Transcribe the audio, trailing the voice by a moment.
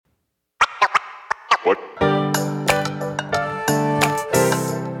What?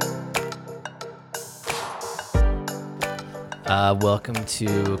 Welcome to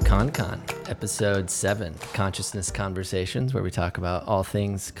ConCon, episode 7, Consciousness Conversations, where we talk about all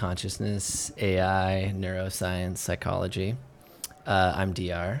things consciousness, AI, neuroscience, psychology. I'm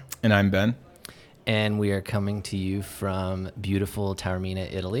DR. And I'm Ben. And we are coming to you from beautiful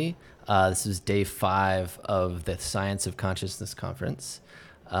Taormina, Italy. This is day 5 of the Science of Consciousness conference.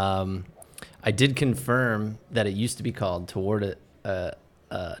 I did confirm that it used to be called Toward a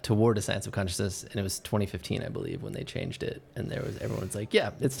Science of Consciousness, and it was 2015, I believe, when they changed it. And everyone's like,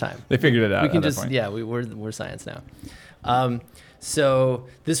 "Yeah, it's time. They figured it out. We can at just, that point. yeah, we're science now." So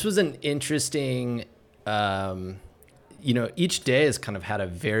this was an interesting. Each day has kind of had a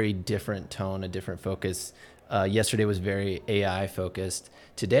very different tone, a different focus. Yesterday was very AI focused.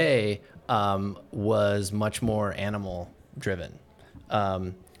 Today was much more animal driven.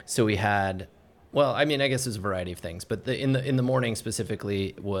 So we had, well, I mean, I guess there's a variety of things, but in the morning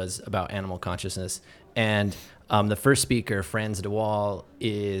specifically was about animal consciousness. And the first speaker, Frans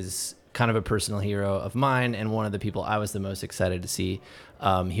is kind of a personal hero of mine and one of the people I was the most excited to see.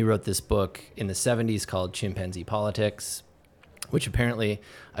 He wrote this book in the 70s called Chimpanzee Politics, which apparently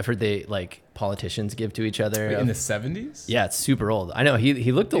I've heard they like politicians give to each other. Wait, in the 70s? Yeah, it's super old. I know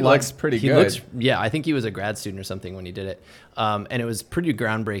he looked He looks pretty good. Yeah, I think he was a grad student or something when he did it. And it was pretty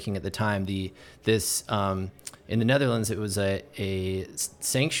groundbreaking at the time. In the Netherlands, it was a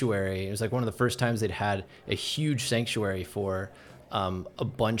sanctuary. It was like one of the first times they'd had a huge sanctuary for a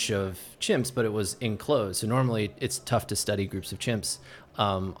bunch of chimps, but it was enclosed. So normally it's tough to study groups of chimps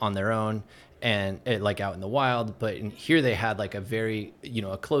on their own and like out in the wild. But here they had like a very,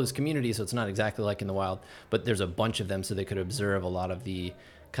 a closed community. So it's not exactly like in the wild, but there's a bunch of them so they could observe a lot of the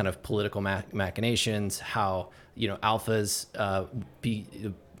kind of political machinations, how, alphas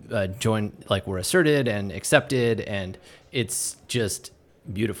were asserted and accepted. And it's just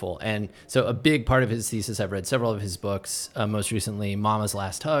beautiful. And so a big part of his thesis, I've read several of his books, most recently Mama's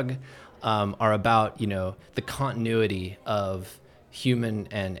Last Hug, are about, the continuity of human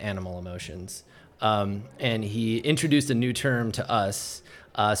and animal emotions. And he introduced a new term to us.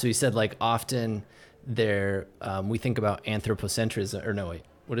 So he said, like, often we think about anthropocentrism, or no, wait,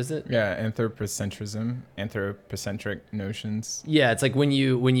 what is it? Yeah, anthropocentric notions. Yeah, it's like when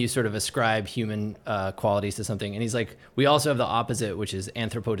you sort of ascribe human qualities to something, and he's like, we also have the opposite, which is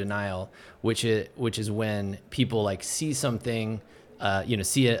anthropodenial, which is when people like see something,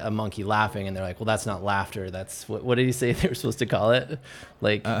 see a monkey laughing, and they're like, well, that's not laughter. That's what did he say they were supposed to call it?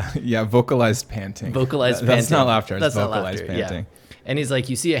 Like, vocalized panting. Panting. That's not laughter. That's it's vocalized panting. Yeah. And he's like,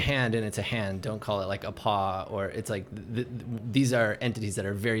 you see a hand and it's a hand. Don't call it like a paw, or it's like these are entities that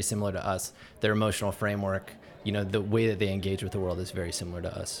are very similar to us. Their emotional framework, the way that they engage with the world is very similar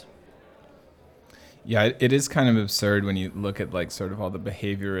to us. Yeah, it is kind of absurd when you look at like sort of all the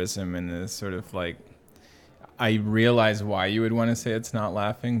behaviorism and the sort of like, I realize why you would want to say it's not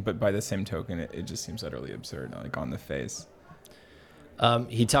laughing, but by the same token, it just seems utterly absurd, like on the face.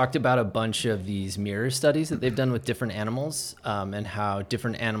 He talked about a bunch of these mirror studies that they've done with different animals, and how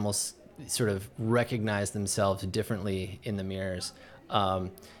different animals sort of recognize themselves differently in the mirrors.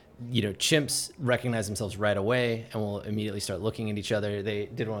 Chimps recognize themselves right away and will immediately start looking at each other. They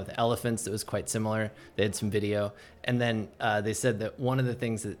did one with elephants that was quite similar. They had some video. And then they said that one of the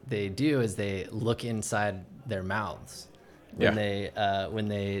things that they do is they look inside their mouths when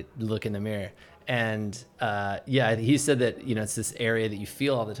they look in the mirror. And he said that, it's this area that you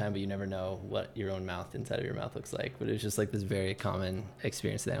feel all the time, but you never know what your own mouth, inside of your mouth, looks like. But it was just like this very common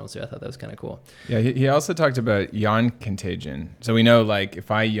experience with animals. So I thought that was kind of cool. Yeah, he also talked about yawn contagion. So we know, like,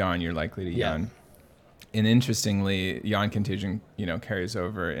 if I yawn, you're likely to yawn. And interestingly, yawn contagion, carries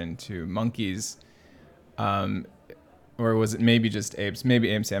over into monkeys. Or was it maybe just apes? Maybe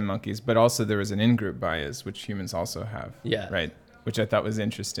apes and monkeys. But also there was an in-group bias, which humans also have. Yeah. Right. Which I thought was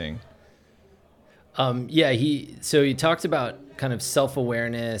interesting. He talked about kind of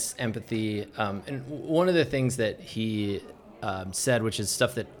self-awareness, empathy, and one of the things that he said, which is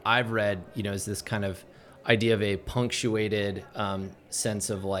stuff that I've read, is this kind of idea of a punctuated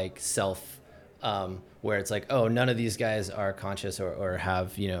sense of like self, where it's like, oh, none of these guys are conscious or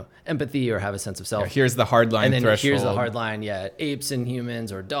have, empathy or have a sense of self. Yeah, here's the hard line threshold. Here's the hard line, apes and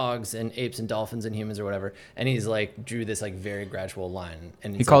humans, or dogs and apes and dolphins and humans, or whatever. And he's like, drew this like very gradual line.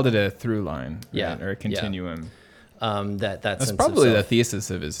 And he called it a through line, right? Or a continuum. That's probably the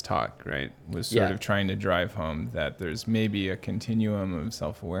thesis of his talk, right? Was sort of trying to drive home that there's maybe a continuum of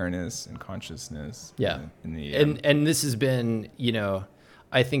self-awareness and consciousness. Yeah. In the and this has been,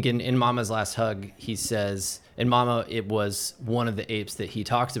 I think in Mama's Last Hug, he says, in Mama, it was one of the apes that he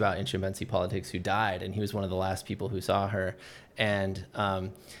talks about in Chimpanzee Politics who died, and he was one of the last people who saw her. And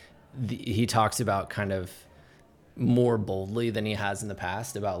he talks about kind of more boldly than he has in the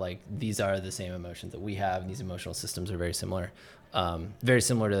past about like, these are the same emotions that we have, and these emotional systems are very similar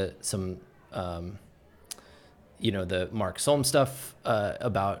to some, the Mark Solm stuff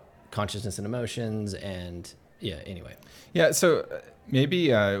about consciousness and emotions. And anyway. Yeah, so maybe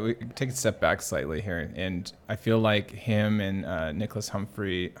we take a step back slightly here, and I feel like him and Nicholas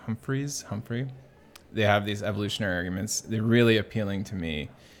Humphrey, they have these evolutionary arguments. They're really appealing to me,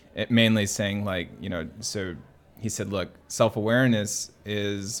 mainly saying like, so he said, look, self-awareness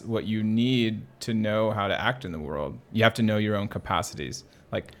is what you need to know how to act in the world. You have to know your own capacities,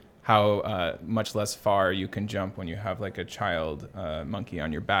 like how much less far you can jump when you have like a child monkey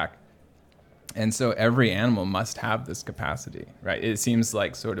on your back. And so every animal must have this capacity, right? It seems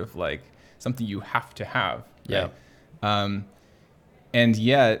like sort of like something you have to have. Right? Yeah. And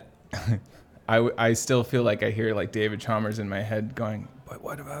yet, I still feel like I hear like David Chalmers in my head going, but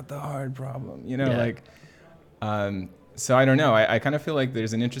what about the hard problem? So I don't know. I kind of feel like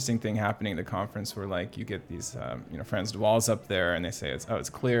there's an interesting thing happening at the conference where like you get these, Frans up there, and they say it's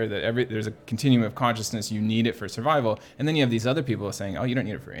clear that there's a continuum of consciousness. You need it for survival, and then you have these other people saying, oh, you don't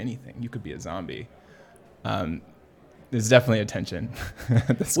need it for anything. You could be a zombie. There's definitely a tension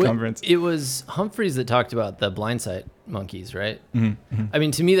at this conference. It was Humphreys that talked about the blindsight monkeys, right? Mm-hmm. Mm-hmm. I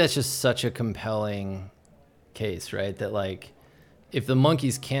mean, to me, that's just such a compelling case, right? That like, if the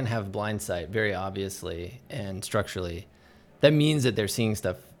monkeys can't have blind sight very obviously and structurally, that means that they're seeing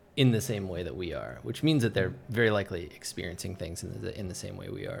stuff in the same way that we are, which means that they're very likely experiencing things in the same way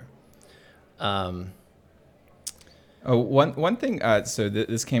we are. One thing,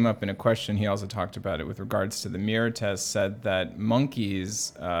 this came up in a question. He also talked about it with regards to the mirror test, said that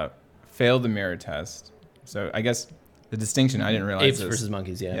monkeys fail the mirror test. So I guess the distinction, I didn't realize apes this. versus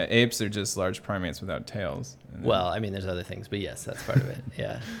monkeys, yeah. Apes are just large primates without tails. Well, I mean, there's other things, but yes, that's part of it,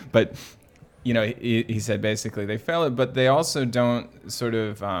 yeah. But, he said basically they fail it, but they also don't sort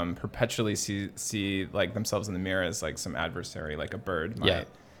of perpetually see like themselves in the mirror as like some adversary, like a bird might. Yeah.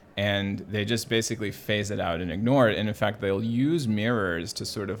 And they just basically phase it out and ignore it. And in fact, they'll use mirrors to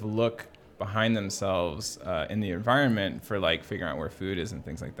sort of look behind themselves in the environment for like figuring out where food is and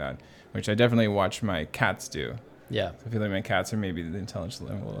things like that, which I definitely watch my cats do. Yeah. So I feel like my cats are maybe the intelligence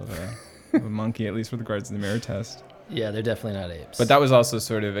level of a monkey, at least with regards to the mirror test. Yeah, they're definitely not apes. But that was also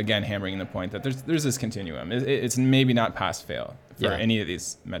sort of, again, hammering the point that there's this continuum. It's maybe not pass-fail for any of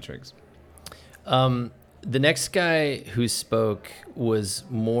these metrics. The next guy who spoke was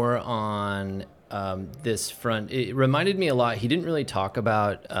more on this front. It reminded me a lot. He didn't really talk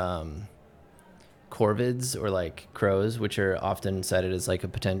about corvids or like crows, which are often cited as like a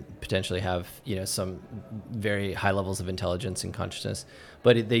potentially have some very high levels of intelligence and consciousness,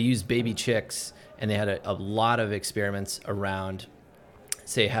 but they used baby chicks, and they had a lot of experiments around,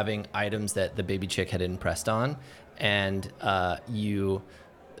 say, having items that the baby chick had impressed on, and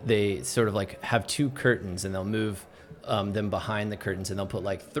they sort of like have two curtains, and they'll move them behind the curtains, and they'll put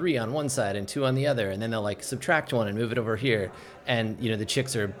like 3 on one side and 2 on the other, and then they'll like subtract 1 and move it over here, and the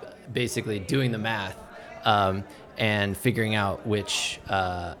chicks are basically doing the math and figuring out which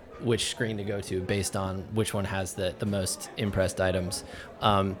screen to go to based on which one has the most impressed items.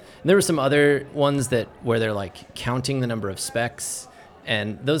 And there were some other ones where they're like counting the number of specks,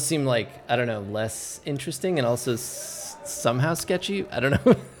 and those seem like, I don't know, less interesting and also somehow sketchy. I don't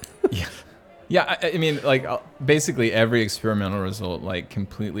know. Yeah, I mean, like basically every experimental result like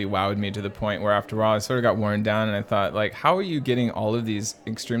completely wowed me to the point where after a while I sort of got worn down, and I thought, like, how are you getting all of these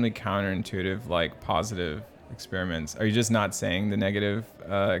extremely counterintuitive, like positive experiments? Are you just not saying the negative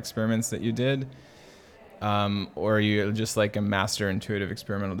experiments that you did? Or are you just like a master intuitive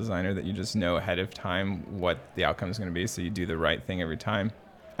experimental designer that you just know ahead of time what the outcome is going to be, so you do the right thing every time?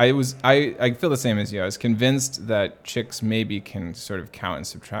 I feel the same as you. I was convinced that chicks maybe can sort of count and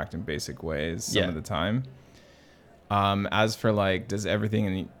subtract in basic ways some of the time. As for like, does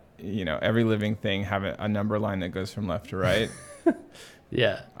everything in every living thing have a number line that goes from left to right?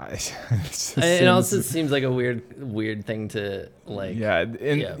 Yeah. It also seems like a weird thing to like. Yeah,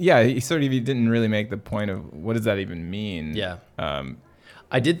 he didn't really make the point of what does that even mean. Yeah.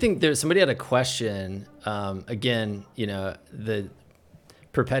 I did think somebody had a question. Again, the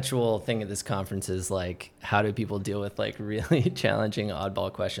perpetual thing at this conference is like, how do people deal with like really challenging oddball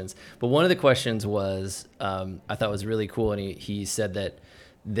questions? But one of the questions was, I thought was really cool, and he said that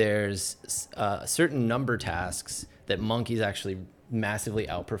there's certain number tasks that monkeys actually massively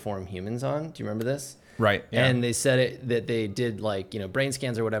outperform humans on. Do you remember this? Right. Yeah. And they said that they did like, brain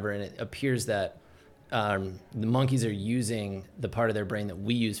scans or whatever, and it appears that the monkeys are using the part of their brain that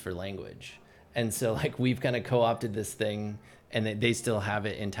we use for language. And so like we've kind of co-opted this thing, and they still have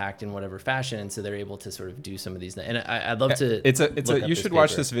it intact in whatever fashion, and so they're able to sort of do some of these. And I'd love to. You should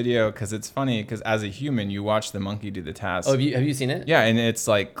watch this video because it's funny. Because as a human, you watch the monkey do the task. Oh, have you seen it? Yeah, and it's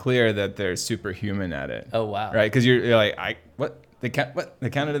like clear that they're superhuman at it. Oh wow! Right, because you're like, they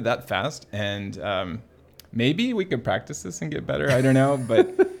counted it that fast, and maybe we could practice this and get better. I don't know, but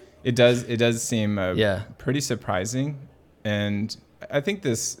it does seem pretty surprising, and I think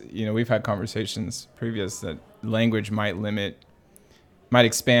this, we've had conversations previous that language might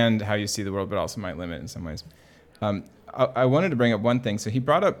expand how you see the world, but also might limit in some ways. I wanted to bring up one thing. So he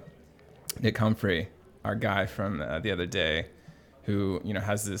brought up Nick Humphrey, our guy from the other day, who,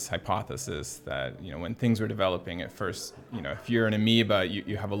 has this hypothesis that, when things were developing at first, if you're an amoeba,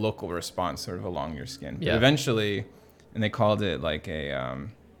 you have a local response sort of along your skin. Yeah. But eventually, and they called it like a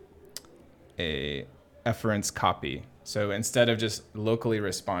efference copy. So instead of just locally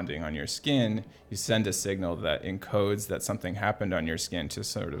responding on your skin, you send a signal that encodes that something happened on your skin to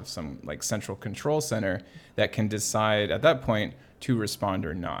sort of some like central control center that can decide at that point to respond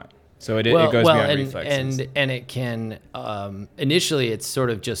or not. So it goes beyond reflexes. And it can, initially it's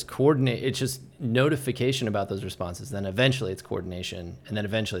sort of just coordinate. It's just notification about those responses. Then eventually it's coordination. And then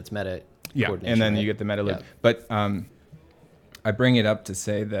eventually it's meta coordination. And then you get the meta loop. Yeah. But I bring it up to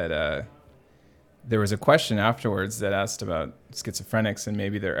say that there was a question afterwards that asked about schizophrenics and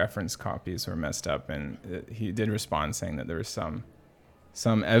maybe their efference copies were messed up. And he did respond saying that there was some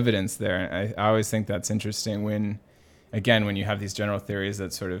evidence there. And I always think that's interesting when you have these general theories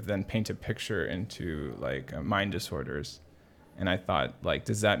that sort of then paint a picture into like mind disorders. And I thought, like,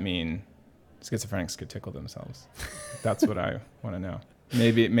 does that mean schizophrenics could tickle themselves? That's what I want to know.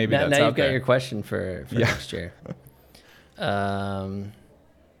 Maybe now, that's now out you've got there. your question for next year.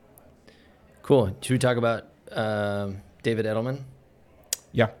 Cool. Should we talk about David Edelman?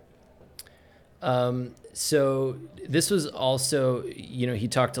 Yeah. So this was also, he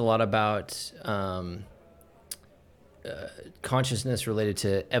talked a lot about consciousness related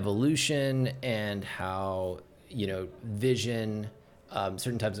to evolution and how, vision,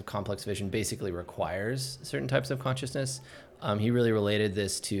 certain types of complex vision basically requires certain types of consciousness. He really related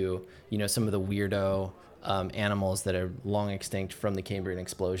this to, some of the weirdo animals that are long extinct from the Cambrian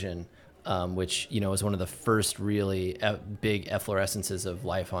explosion, which, was one of the first really big efflorescences of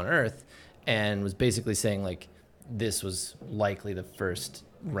life on Earth, and was basically saying like this was likely the first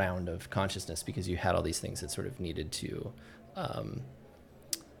round of consciousness because you had all these things that sort of needed to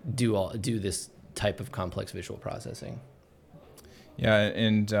do this type of complex visual processing. Yeah,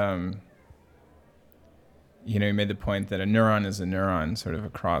 and you made the point that a neuron is a neuron sort of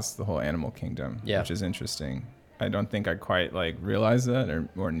across the whole animal kingdom, which is interesting. I don't think I quite like realized that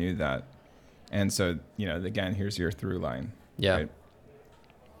or knew that. And so, again, here's your through line. Yeah.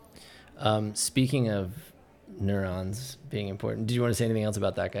 Right? Speaking of neurons being important, do you want to say anything else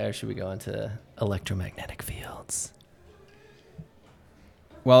about that guy, or should we go into electromagnetic fields?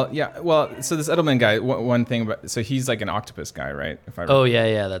 Well, yeah. Well, so this Edelman guy, one thing about, so he's like an octopus guy, right?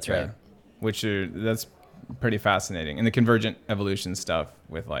 Yeah, that's right. That's pretty fascinating. And the convergent evolution stuff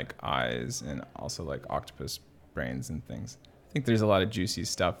with like eyes and also like octopus brains and things. I think there's a lot of juicy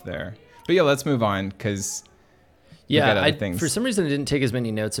stuff there. But yeah, let's move on because for some reason I didn't take as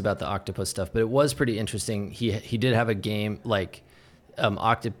many notes about the octopus stuff, but it was pretty interesting. He did have a game like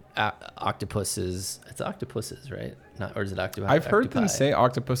octopuses. It's octopuses, right? Or is it octopi? I've heard them say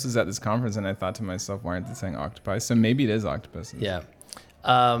octopuses at this conference, and I thought to myself, why aren't they saying octopi? So maybe it is octopuses. Yeah.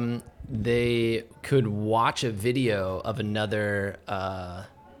 They could watch a video of another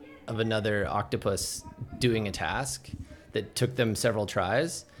octopus doing a task that took them several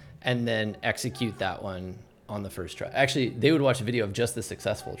tries, and then execute that one on the first try. Actually, they would watch a video of just the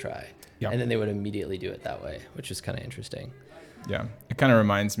successful try, and then they would immediately do it that way, which is kind of interesting. Yeah, it kind of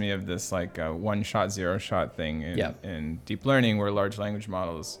reminds me of this like one shot, zero shot thing in deep learning, where large language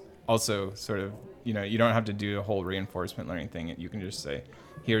models also sort of, you don't have to do a whole reinforcement learning thing. You can just say,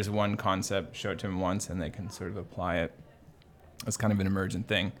 here's one concept, show it to them once, and they can sort of apply it. It's kind of an emergent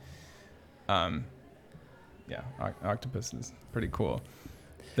thing. Octopus is pretty cool.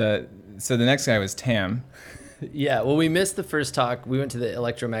 So the next guy was Tam. Yeah, well, we missed the first talk. We went to the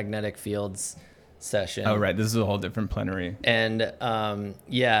electromagnetic fields session. Oh, right. This is a whole different plenary. And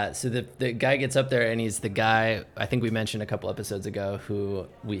so the guy gets up there, and he's the guy I think we mentioned a couple episodes ago who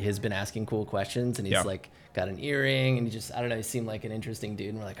has been asking cool questions, and he's like got an earring, and he seemed like an interesting dude,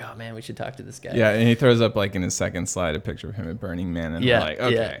 and we're like, oh man, we should talk to this guy. Yeah, and he throws up like in his second slide a picture of him at Burning Man, and we're like,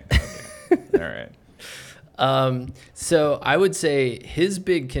 okay. All right. So I would say his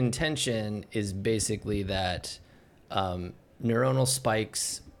big contention is basically that neuronal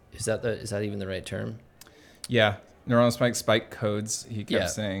spikes, is that even the right term? Yeah, neuronal spike codes. He kept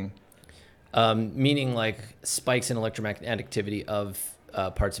saying, meaning like spikes in electromagnetic activity of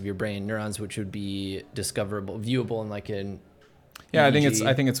parts of your brain, neurons, which would be discoverable, viewable in like an EEG.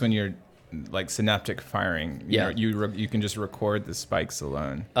 I think it's when you're like synaptic firing. You can just record the spikes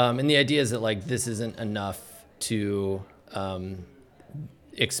alone. And the idea is that like this isn't enough to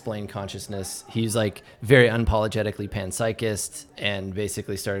explain consciousness. He's like very unapologetically panpsychist, and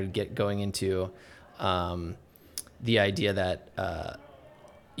basically started going into the idea that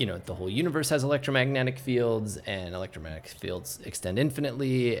the whole universe has electromagnetic fields, and electromagnetic fields extend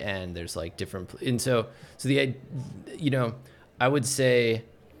infinitely, and there's like different, and so the I would say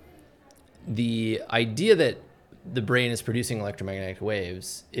the idea that the brain is producing electromagnetic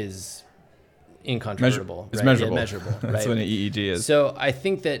waves is incontrovertible. It's right? measurable. Yeah, measurable. Right? That's what an EEG is. So I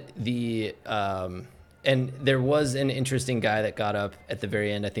think that and there was an interesting guy that got up at the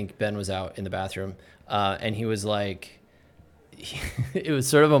very end. I think Ben was out in the bathroom, and he was like, it was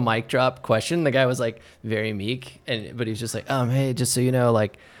sort of a mic drop question. The guy was like very meek, but he was just like, hey, just so you know,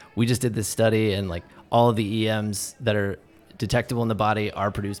 like we just did this study, and like all of the EMs that are detectable in the body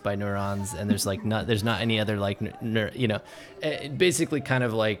are produced by neurons, and there's not any other like basically kind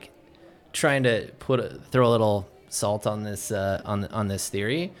of like trying to throw a little salt on this on this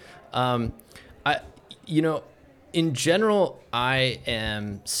theory. In general, I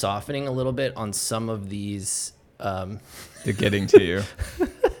am softening a little bit on some of these. They're getting to you.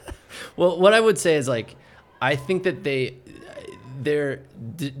 Well, what I would say is like, I think that they're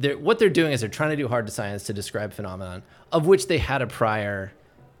what they're doing is they're trying to do hard science to describe phenomenon of which they had a prior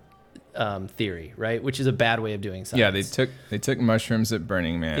theory, right? Which is a bad way of doing science. Yeah, they took mushrooms at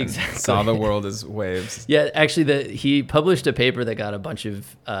Burning Man. Exactly. Saw the world as waves. Yeah, actually, he published a paper that got a bunch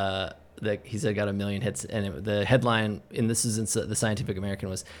of that he said got 1 million hits, and the headline, and this is in the Scientific American,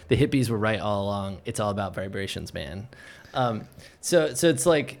 was "The hippies were right all along. It's all about vibrations, man." So it's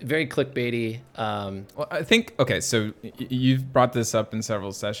like very clickbaity. Well, I think so you've brought this up in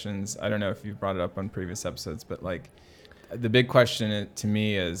several sessions. I don't know if you've brought it up on previous episodes, but like the big question to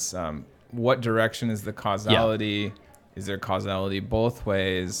me is what direction is the causality? Yeah. Is there causality both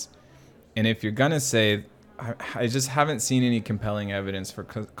ways? And if you're gonna say, I just haven't seen any compelling evidence for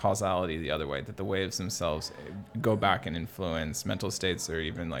causality the other way, that the waves themselves go back and influence mental states or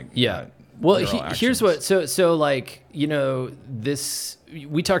even like well, here's what so like this,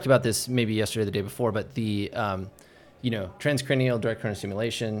 we talked about this maybe yesterday or the day before, but the transcranial direct current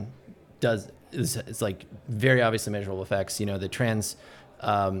stimulation is like very obviously measurable effects. The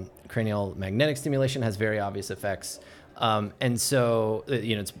transcranial magnetic stimulation has very obvious effects, and so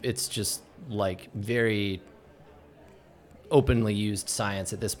it's just like very openly used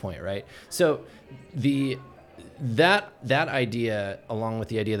science at this point, right? So that idea, along with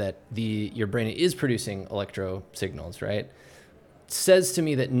the idea that your brain is producing electro signals, right, says to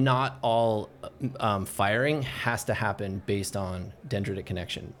me that not all firing has to happen based on dendritic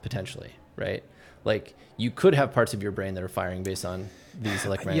connection, potentially, right? Like you could have parts of your brain that are firing based on these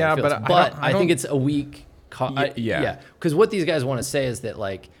electromagnetic fields, but I think it's a weak. Because what these guys want to say is that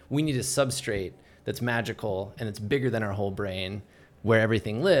like we need a substrate that's magical and it's bigger than our whole brain, where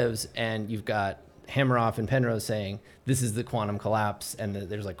everything lives, and you've got Hammeroff and Penrose saying this is the quantum collapse, and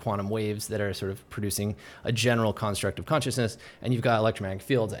there's like quantum waves that are sort of producing a general construct of consciousness, and you've got electromagnetic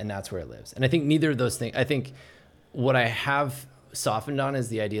fields, and that's where it lives. And I think neither of those things, I think what I have softened on is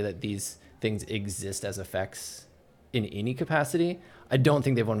the idea that these things exist as effects in any capacity. I don't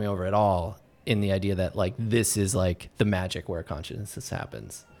think they've won me over at all in the idea that like this is like the magic where consciousness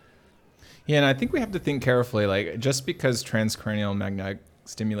happens. Yeah, and I think we have to think carefully, like just because transcranial magnetic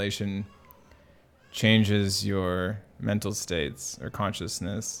stimulation changes your mental states or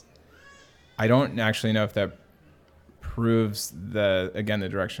consciousness, I don't actually know if that proves the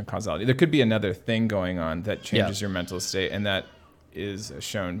direction of causality. There could be another thing going on that changes your mental state, and that is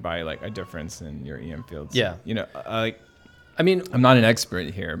shown by like a difference in your EM fields. Yeah. I mean, I'm not an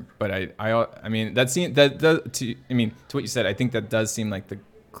expert here, but I mean, to what you said, I think that does seem like the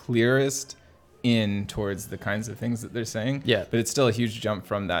clearest in towards the kinds of things that they're saying. Yeah. But it's still a huge jump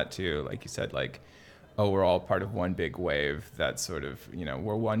from that to, like you said, like, oh, we're all part of one big wave that's sort of,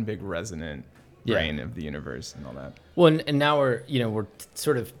 we're one big resonant brain of the universe and all that. Well, and now we're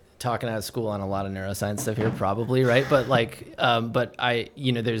sort of talking out of school on a lot of neuroscience stuff here, probably, right? But like,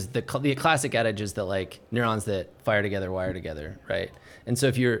 there's the classic adage is that like neurons that fire together wire together, right? And so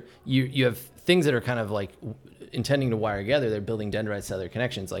if you have things that are kind of like intending to wire together, they're building dendrites to other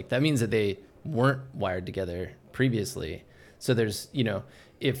connections. Like that means that they weren't wired together previously. So there's,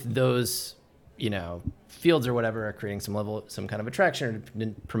 if those, fields or whatever are creating some kind of attraction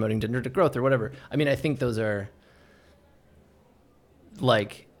or promoting dendritic growth or whatever. I mean, I think those are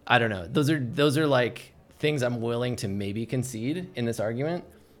like, I don't know. Those are like things I'm willing to maybe concede in this argument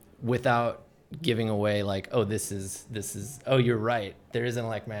without giving away like, oh, this is, oh, you're right. There is an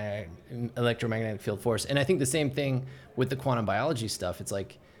electromagnetic field force. And I think the same thing with the quantum biology stuff. It's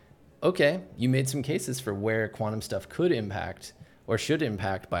like, okay, you made some cases for where quantum stuff could impact or should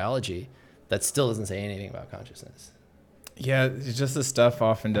impact biology. That still doesn't say anything about consciousness. Yeah, it's just the stuff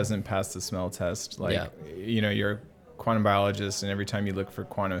often doesn't pass the smell test. Like, you're a quantum biologist, and every time you look for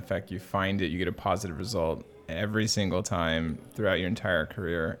quantum effect, you find it, you get a positive result every single time throughout your entire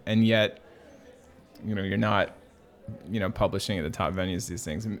career. And yet, you're not, publishing at the top venues, these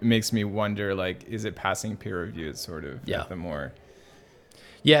things. It makes me wonder, like, is it passing peer review sort of at the more...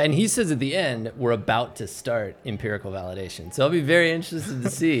 Yeah, and he says at the end, we're about to start empirical validation. So I'll be very interested to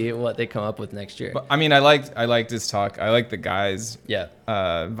see what they come up with next year. But, I mean, I liked his talk. I liked the guy's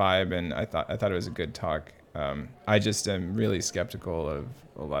vibe, and I thought it was a good talk. I just am really skeptical of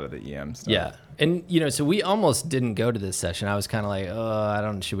a lot of the EM stuff. Yeah, and so we almost didn't go to this session. I was kind of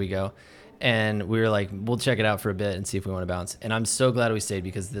like, should we go? And we were like, we'll check it out for a bit and see if we want to bounce. And I'm so glad we stayed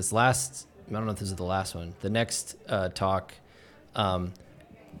because I don't know if this is the last one. The next talk,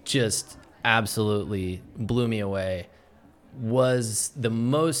 just absolutely blew me away, was the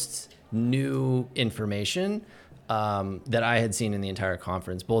most new information that I had seen in the entire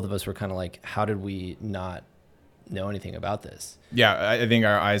conference. Both of us were kind of like, how did we not know anything about this? Yeah, I think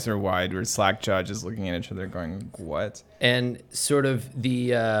our eyes are wide. We're slack-jawed just looking at each other going, what? And sort of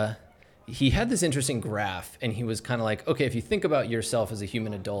he had this interesting graph, and he was kind of like, okay, if you think about yourself as a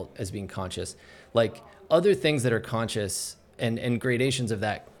human adult as being conscious, like other things that are conscious and gradations of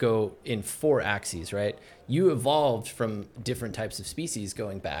that go in 4 axes, right? You evolved from different types of species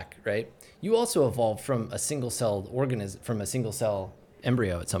going back, right? You also evolved from a single-celled organism, from a single-cell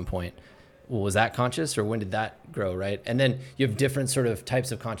embryo at some point. Well, was that conscious, or when did that grow, right? And then you have different sort of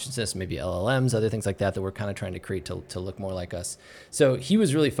types of consciousness, maybe LLMs, other things like that we're kind of trying to create to look more like us. So he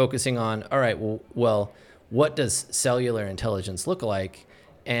was really focusing on, all right, well, what does cellular intelligence look like?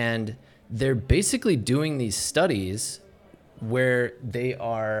 And they're basically doing these studies where they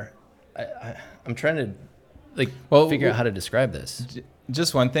are, I'm trying to figure out how to describe this.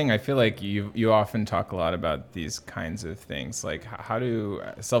 Just one thing, I feel like you often talk a lot about these kinds of things, like how do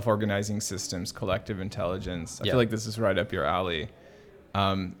self-organizing systems, collective intelligence. I feel like this is right up your alley.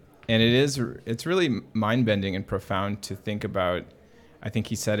 And it's really mind-bending and profound to think about. I think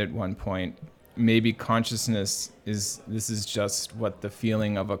he said at one point, maybe consciousness is just what the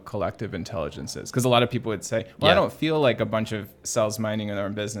feeling of a collective intelligence is. Because a lot of people would say, well, I don't feel like a bunch of cells minding their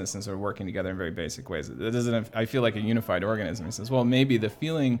own business and sort of working together in very basic ways. I feel like a unified organism. He says, well, maybe the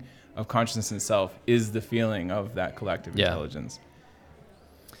feeling of consciousness itself is the feeling of that collective intelligence.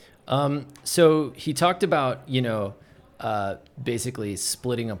 So he talked about, basically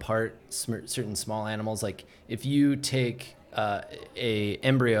splitting apart certain small animals. Like if you take a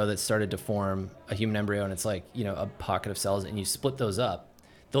embryo that started to form, a human embryo, and it's like, a pocket of cells, and you split those up,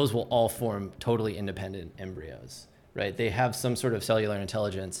 those will all form totally independent embryos, right? They have some sort of cellular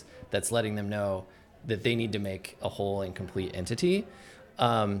intelligence that's letting them know that they need to make a whole and complete entity.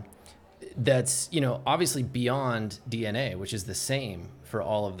 That's, obviously beyond DNA, which is the same for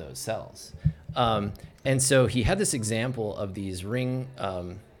all of those cells. And so he had this example of these ring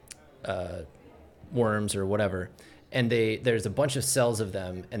worms or whatever, and there's a bunch of cells of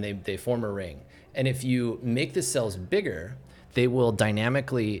them, and they form a ring. And if you make the cells bigger, they will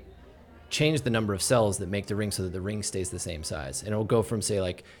dynamically change the number of cells that make the ring so that the ring stays the same size. And it will go from, say,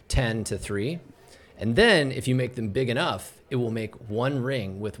 like 10 to 3. And then if you make them big enough, it will make one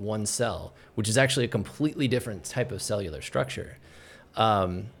ring with one cell, which is actually a completely different type of cellular structure,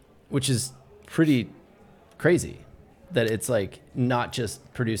 which is pretty crazy. That it's like not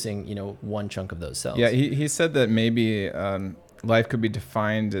just producing, one chunk of those cells. Yeah, he said that maybe life could be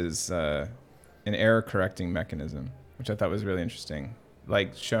defined as an error-correcting mechanism, which I thought was really interesting.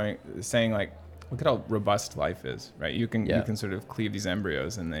 Like saying like, look at how robust life is, right? You can sort of cleave these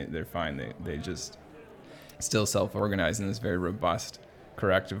embryos and they're fine. They just still self-organize in this very robust,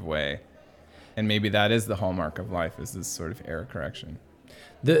 corrective way. And maybe that is the hallmark of life, is this sort of error correction.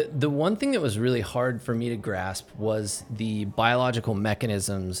 The one thing that was really hard for me to grasp was the biological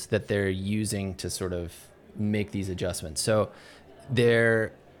mechanisms that they're using to sort of make these adjustments. So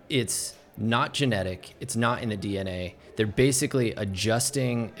it's not genetic, it's not in the DNA. They're basically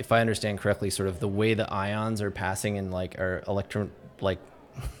adjusting, if I understand correctly, sort of the way the ions are passing in like our electron, like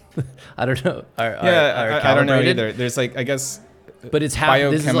I don't know. I don't know either. There's like, I guess, but it's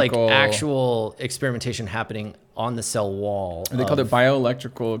this is like biochemical- actual experimentation happening on the cell wall. They called it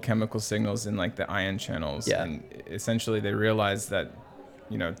bioelectrical chemical signals in like the ion channels. Yeah. And essentially they realized that,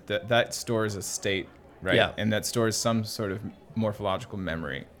 that stores a state, right? Yeah. And that stores some sort of morphological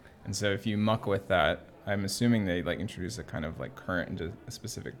memory. And so if you muck with that, I'm assuming they like introduce a kind of like current into a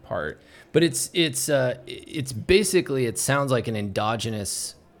specific part. But it's basically, it sounds like an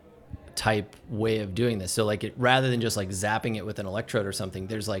endogenous type way of doing this. So like rather than just like zapping it with an electrode or something,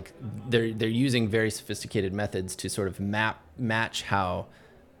 there's like they're using very sophisticated methods to sort of match how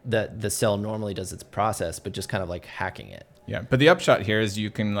the cell normally does its process, but just kind of like hacking it. Yeah, but the upshot here is you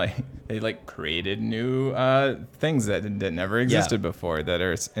can they created new things that never existed before that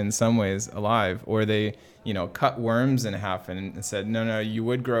are in some ways alive, or they cut worms in half and said no, you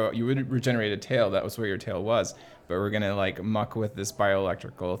would regenerate a tail. That was where your tail was, but we're gonna muck with this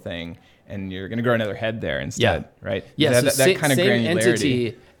bioelectrical thing, and you're gonna grow another head there instead, right? Yeah, that kind of same granularity.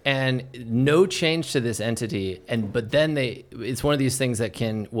 entity and no change to this entity, but then it's one of these things that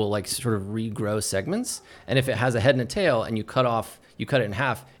will like sort of regrow segments, and if it has a head and a tail and you cut it in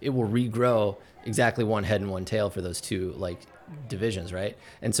half, it will regrow exactly one head and one tail for those two like divisions, right?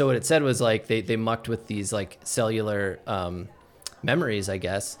 And so what it said was like they mucked with these like cellular memories, I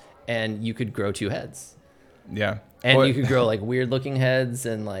guess, and you could grow two heads. Yeah. And you could grow like weird looking heads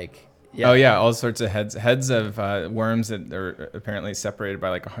and like, yeah. Oh yeah, all sorts of heads of worms that are apparently separated by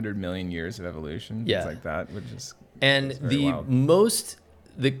like 100 million years of evolution, things like that, which is the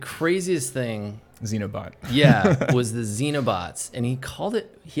craziest thing, Xenobot. was the Xenobots, and he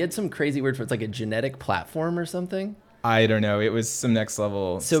had some crazy word for it. It's like a genetic platform or something. I don't know. It was some next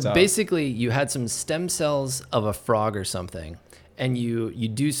level So stuff. basically, you had some stem cells of a frog or something, and you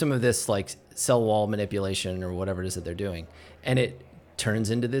do some of this like cell wall manipulation or whatever it is that they're doing, and it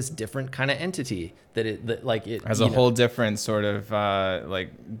turns into this different kind of entity that it has a whole different sort of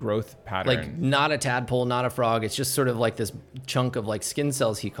like growth pattern. Like not a tadpole, not a frog. It's just sort of like this chunk of like skin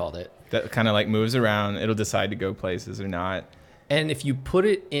cells, he called it. That kind of like moves around. It'll decide to go places or not. And if you put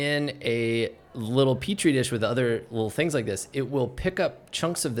it in a little petri dish with other little things like this, it will pick up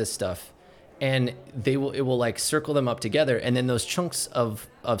chunks of this stuff, and it will like circle them up together, and then those chunks of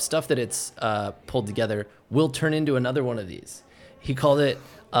stuff that it's pulled together will turn into another one of these. He called it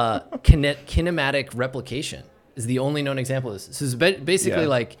kinematic replication is the only known example of this. So it's basically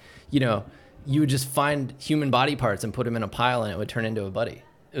like, you would just find human body parts and put them in a pile and it would turn into a buddy.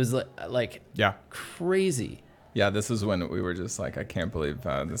 It was like crazy. Yeah, this is when we were just like, I can't believe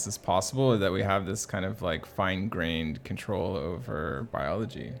this is possible, that we have this kind of like fine-grained control over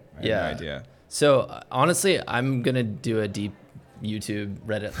biology. I had no idea. So honestly, I'm going to do a deep YouTube,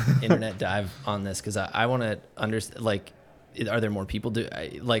 Reddit, internet dive on this because I want to understand, like, are there more people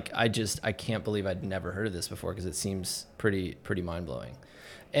I can't believe I'd never heard of this before because it seems pretty mind-blowing.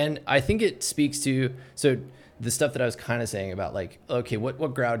 And I think it speaks to the stuff that I was kind of saying about like, okay,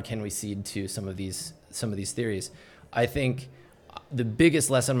 what ground can we seed to some of these theories? I think the biggest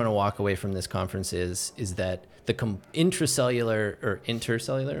lesson I'm going to walk away from this conference is that the intracellular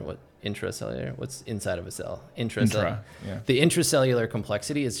what's inside of a cell? Intracellular. The intracellular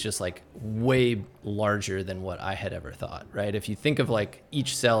complexity is just like way larger than what I had ever thought, right? If you think of like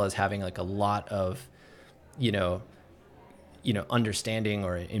each cell as having like a lot of, understanding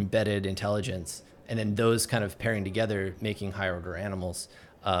or embedded intelligence, and then those kind of pairing together, making higher order animals,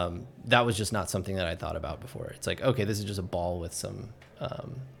 that was just not something that I thought about before. It's like, okay, this is just a ball with some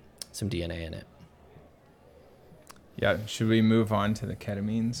DNA in it. Yeah, should we move on to the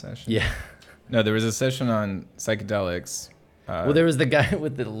ketamine session? Yeah. No, there was a session on psychedelics. Well, there was the guy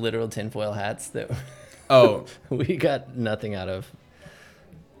with the literal tinfoil hats that we got nothing out of.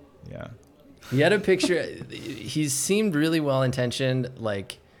 Yeah. He had a picture. He seemed really well-intentioned.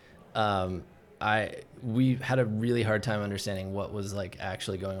 Like, we had a really hard time understanding what was like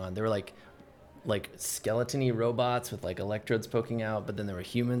actually going on. There were like skeleton-y robots with like electrodes poking out, but then there were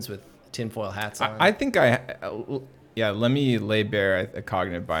humans with tinfoil hats on. I think let me lay bare a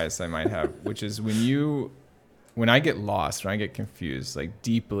cognitive bias I might have, which is when I get lost, when I get confused, like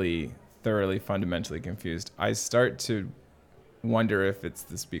deeply, thoroughly, fundamentally confused, I start to wonder if it's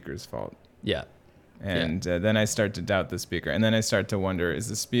the speaker's fault. Yeah. And then I start to doubt the speaker. And then I start to wonder, is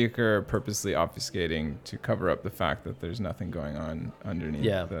the speaker purposely obfuscating to cover up the fact that there's nothing going on underneath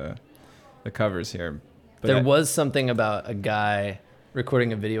the covers here? But there was something about a guy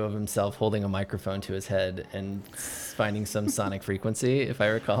recording a video of himself holding a microphone to his head and finding some sonic frequency, if I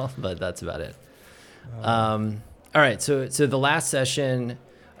recall, but that's about it. All right, so the last session,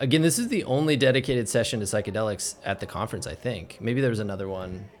 Again, this is the only dedicated session to psychedelics at the conference. I think maybe there was another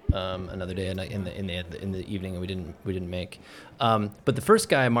one another day in the evening, and we didn't make. But the first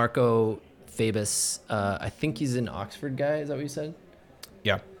guy, Marco Fabus, I think he's an Oxford guy. Is that what you said?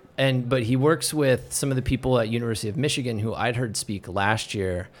 Yeah. But he works with some of the people at University of Michigan who I'd heard speak last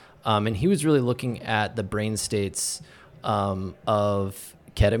year, and he was really looking at the brain states of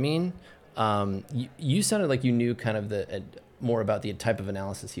ketamine. You sounded like you knew kind of more about the type of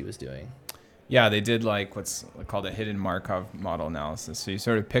analysis he was doing. Yeah, they did like what's called a hidden Markov model analysis. So you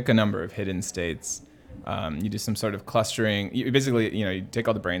sort of pick a number of hidden states. You do some sort of clustering. You basically, you take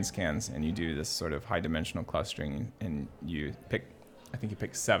all the brain scans and you do this sort of high dimensional clustering, and you pick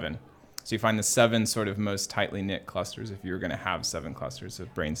 7. So you find the 7 sort of most tightly knit clusters if you were going to have 7 clusters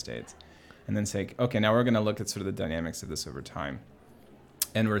of brain states. And then say, okay, now we're going to look at sort of the dynamics of this over time.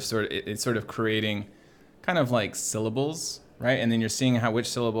 And it's sort of creating kind of like syllables, right? And then you're seeing which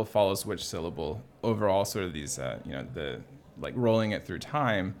syllable follows which syllable overall, sort of these, like rolling it through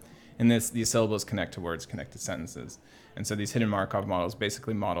time. And these syllables connect to words, connect to sentences. And so these hidden Markov models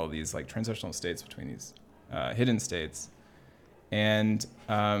basically model these like transitional states between these hidden states. And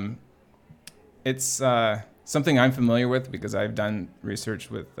it's something I'm familiar with because I've done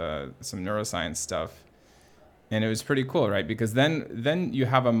research with some neuroscience stuff. And it was pretty cool, right? Because then you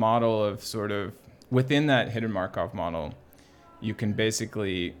have a model of sort of, within that hidden Markov model, you can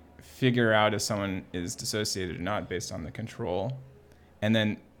basically figure out if someone is dissociated or not based on the control. And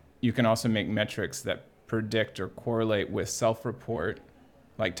then you can also make metrics that predict or correlate with self-report,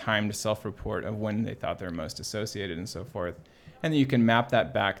 like timed self-report of when they thought they were most dissociated and so forth. And then you can map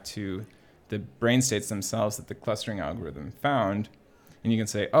that back to the brain states themselves that the clustering algorithm found. And you can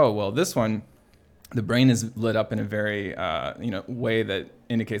say, oh, well, this one, the brain is lit up in a very way that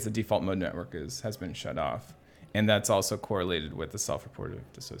indicates the default mode network has been shut off. And that's also correlated with the self-reported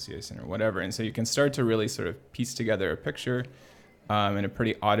dissociation or whatever. And so you can start to really sort of piece together a picture in a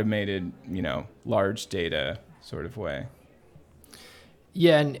pretty automated, large data sort of way.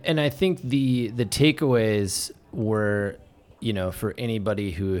 Yeah, and I think the takeaways were, for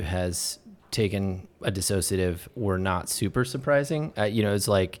anybody who has taken a dissociative, were not super surprising. It's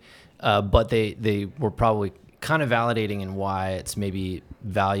like, but they were probably kind of validating in why it's maybe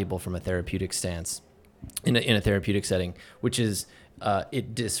valuable from a therapeutic stance in a therapeutic setting, which is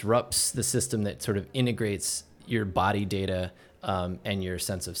it disrupts the system that sort of integrates your body data and your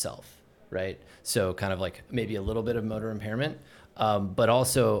sense of self, right? So kind of like maybe a little bit of motor impairment, but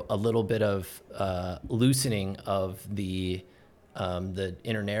also a little bit of loosening of the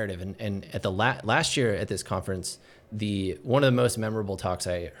inner narrative. And at the last year at this conference, one of the most memorable talks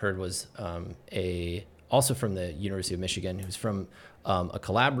I heard was also from the University of Michigan, who's from a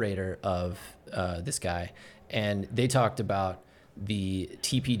collaborator of this guy, and they talked about the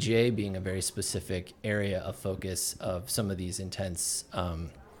TPJ being a very specific area of focus of some of these intense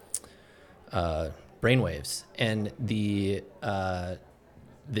brainwaves, and the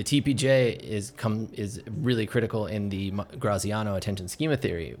TPJ is really critical in the Graziano attention schema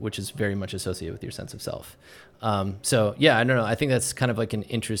theory, which is very much associated with your sense of self. So yeah, I don't know. I think that's kind of like an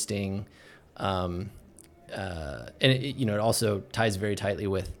interesting, and it also ties very tightly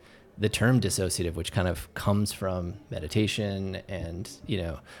with the term dissociative, which kind of comes from meditation and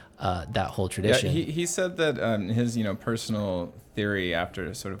that whole tradition. Yeah, he said that his personal theory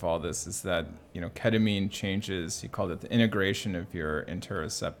after sort of all this is that ketamine changes. He called it the integration of your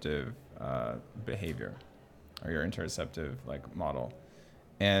interoceptive behavior, or your interoceptive model,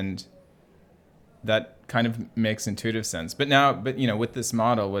 and that kind of makes intuitive sense. But with this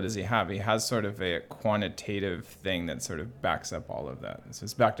model, what does he have? He has sort of a quantitative thing that sort of backs up all of that. So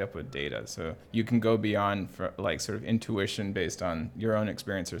it's backed up with data. So you can go beyond for sort of intuition based on your own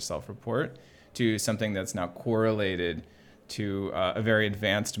experience or self-report to something that's now correlated to a very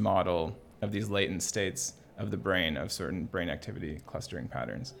advanced model of these latent states of the brain, of certain brain activity clustering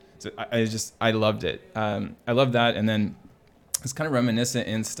patterns. So I loved it. I love that. And then it's kind of reminiscent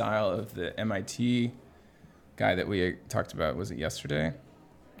in style of the MIT guy that we talked about. Was it yesterday?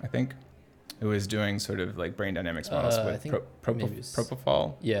 I think it was doing sort of like brain dynamics models with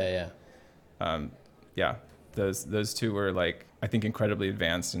propofol. Yeah. Yeah. Those two were I think incredibly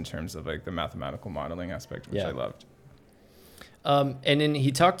advanced in terms of the mathematical modeling aspect, which I loved. And then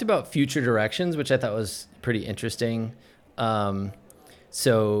he talked about future directions, which I thought was pretty interesting.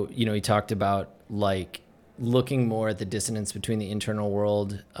 So he talked about looking more at the dissonance between the internal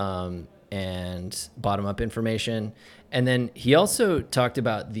world and bottom-up information. And then he also talked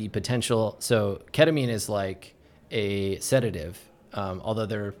about the potential. So ketamine is like a sedative, although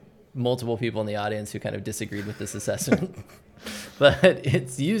there are multiple people in the audience who kind of disagreed with this assessment. but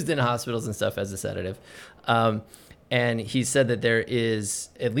it's used in hospitals and stuff as a sedative. And he said that there is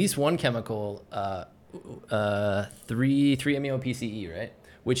at least one chemical, 3-MeO-PCE, right?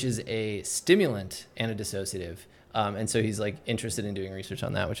 Which is a stimulant and a dissociative. And so he's like interested in doing research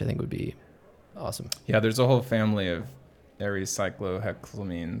on that, which I think would be awesome. Yeah, there's a whole family of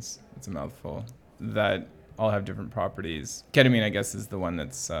cyclohexylamines, it's a mouthful, that all have different properties. Ketamine, I guess, is the one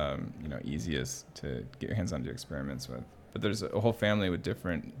that's easiest to get your hands on to experiments with. But there's a whole family with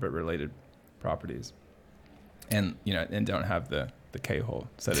different but related properties, and don't have the K-hole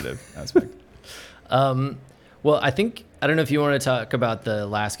sedative aspect. Well, I don't know if you want to talk about the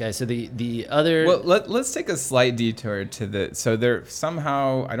last guy. So the other. Well, let's take a slight detour to the. So there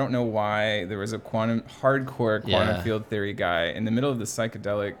somehow, I don't know why, there was a hardcore quantum field theory guy in the middle of the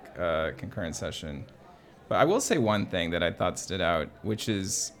psychedelic concurrent session. But I will say one thing that I thought stood out, which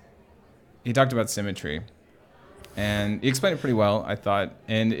is he talked about symmetry. And he explained it pretty well, I thought.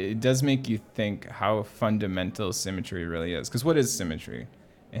 And it does make you think how fundamental symmetry really is. Because what is symmetry?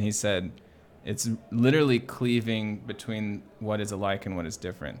 And he said it's literally cleaving between what is alike and what is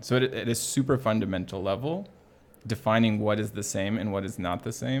different. So at a super fundamental level, defining what is the same and what is not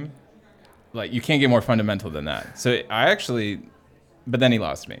the same, like you can't get more fundamental than that. So but then he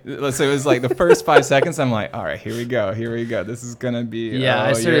lost me. So it was like the first 5 seconds, I'm like, all right, here we go. This is going to be... Yeah,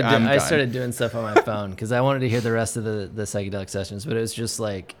 I started doing stuff on my phone because I wanted to hear the rest of the psychedelic sessions, but it was just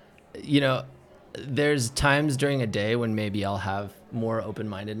like, there's times during a day when maybe I'll have more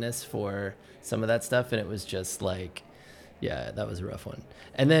open-mindedness for some of that stuff, and it was just like, yeah, that was a rough one.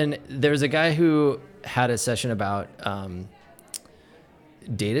 And then there's a guy who had a session about...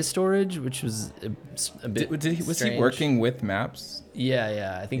 data storage, which was a bit was he working with maps?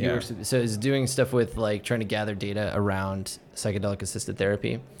 Yeah, I think he works with, so he's doing stuff with like trying to gather data around psychedelic assisted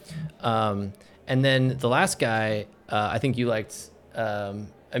therapy. And then the last guy, I think you liked. I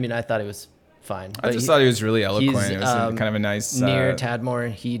thought it was fine. I just thought he was really eloquent. It was kind of a nice. Near Tadmore,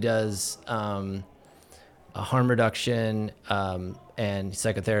 he does a harm reduction and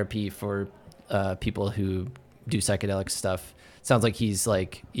psychotherapy for people who do psychedelic stuff. Sounds like he's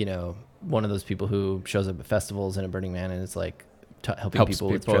like, one of those people who shows up at festivals and at Burning Man and is like helping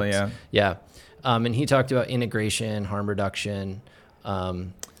people with trips. Yeah. And he talked about integration, harm reduction.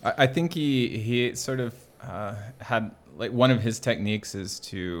 I think he sort of had like one of his techniques is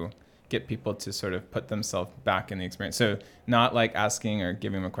to get people to sort of put themselves back in the experience. So not like asking or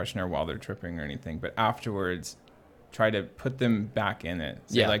giving them a questionnaire while they're tripping or anything, but afterwards try to put them back in it.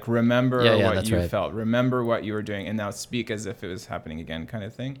 So like remember what you felt, remember what you were doing, and now speak as if it was happening again, kind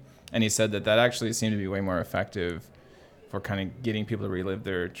of thing. And he said that actually seemed to be way more effective for kind of getting people to relive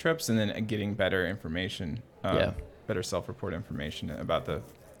their trips and then getting better information, better self-report information about the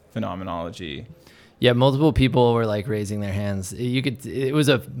phenomenology. Yeah, multiple people were like raising their hands. It was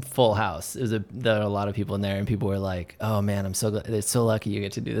a full house. There were a lot of people in there, and people were like, "Oh man, I'm so glad. It's so lucky you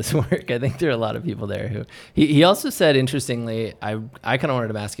get to do this work." I think there are a lot of people there who. He also said, interestingly, I kind of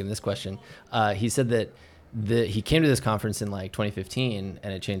wanted to ask him this question. He said that he came to this conference in like 2015,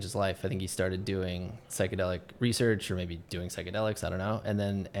 and it changed his life. I think he started doing psychedelic research, or maybe doing psychedelics. I don't know,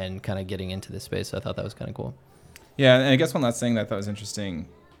 and kind of getting into this space. So I thought that was kind of cool. Yeah, and I guess one last thing that I thought was interesting.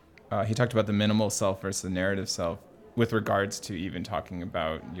 He talked about the minimal self versus the narrative self with regards to even talking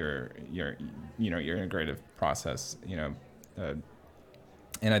about your integrative process, and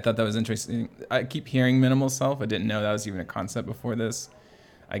I thought that was interesting. I keep hearing minimal self. I didn't know that was even a concept before this.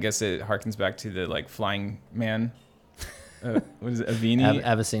 I guess it harkens back to the like flying man. What is it?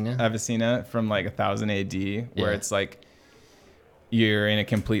 Avicenna from like 1000 AD, where it's like you're in a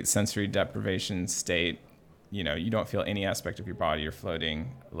complete sensory deprivation state. You don't feel any aspect of your body. You're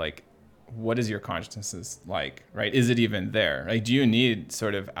floating. Like, what is your consciousness like, right? Is it even there? Like, do you need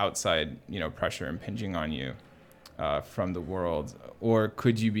sort of outside, pressure impinging on you from the world? Or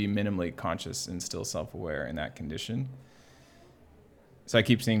could you be minimally conscious and still self-aware in that condition? So I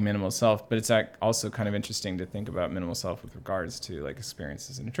keep saying minimal self, but it's also kind of interesting to think about minimal self with regards to like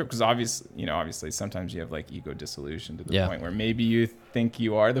experiences in a trip. Because obviously sometimes you have like ego dissolution to the point where maybe you think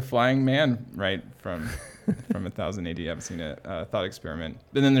you are the flying man, right? From 1000 AD, I've seen a thought experiment.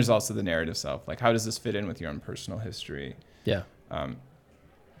 But then there's also the narrative self. Like, how does this fit in with your own personal history? Yeah. I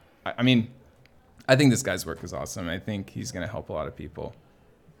think this guy's work is awesome. I think he's going to help a lot of people.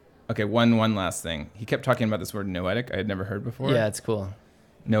 Okay, one last thing. He kept talking about this word noetic I had never heard before. Yeah, it's cool.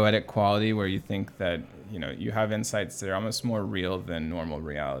 Noetic quality, where you think that, you have insights that are almost more real than normal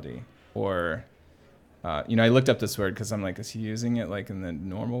reality. Or, I looked up this word because I'm like, is he using it like in the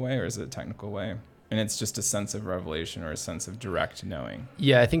normal way or is it a technical way? and it's just a sense of revelation or a sense of direct knowing.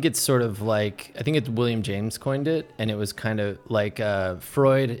 Yeah, I think it's sort of like, I think it's William James coined it, and it was kind of like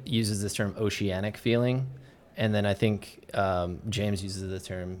Freud uses this term oceanic feeling, and then I think James uses the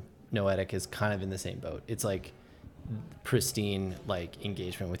term noetic, is kind of in the same boat. It's like pristine, like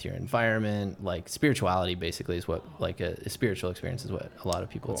engagement with your environment, like spirituality basically is what, like a spiritual experience is what a lot of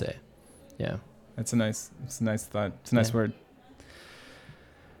people would say. Yeah. It's a nice thought. It's a nice word.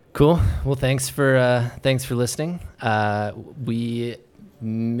 Cool. Well, thanks for listening.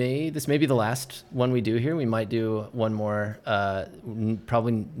 This may be the last one we do here. We might do one more.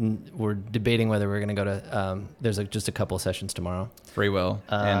 Probably we're debating whether we're going to go to. There's just a couple of sessions tomorrow. Free Will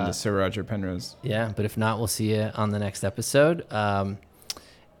and Sir Roger Penrose. Yeah, but if not, we'll see you on the next episode.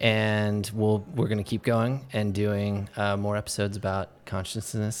 And we're going to keep going and doing more episodes about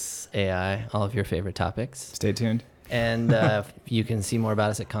consciousness, AI, all of your favorite topics. Stay tuned. And you can see more about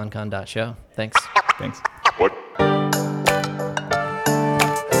us at concon.show. Thanks. Thanks.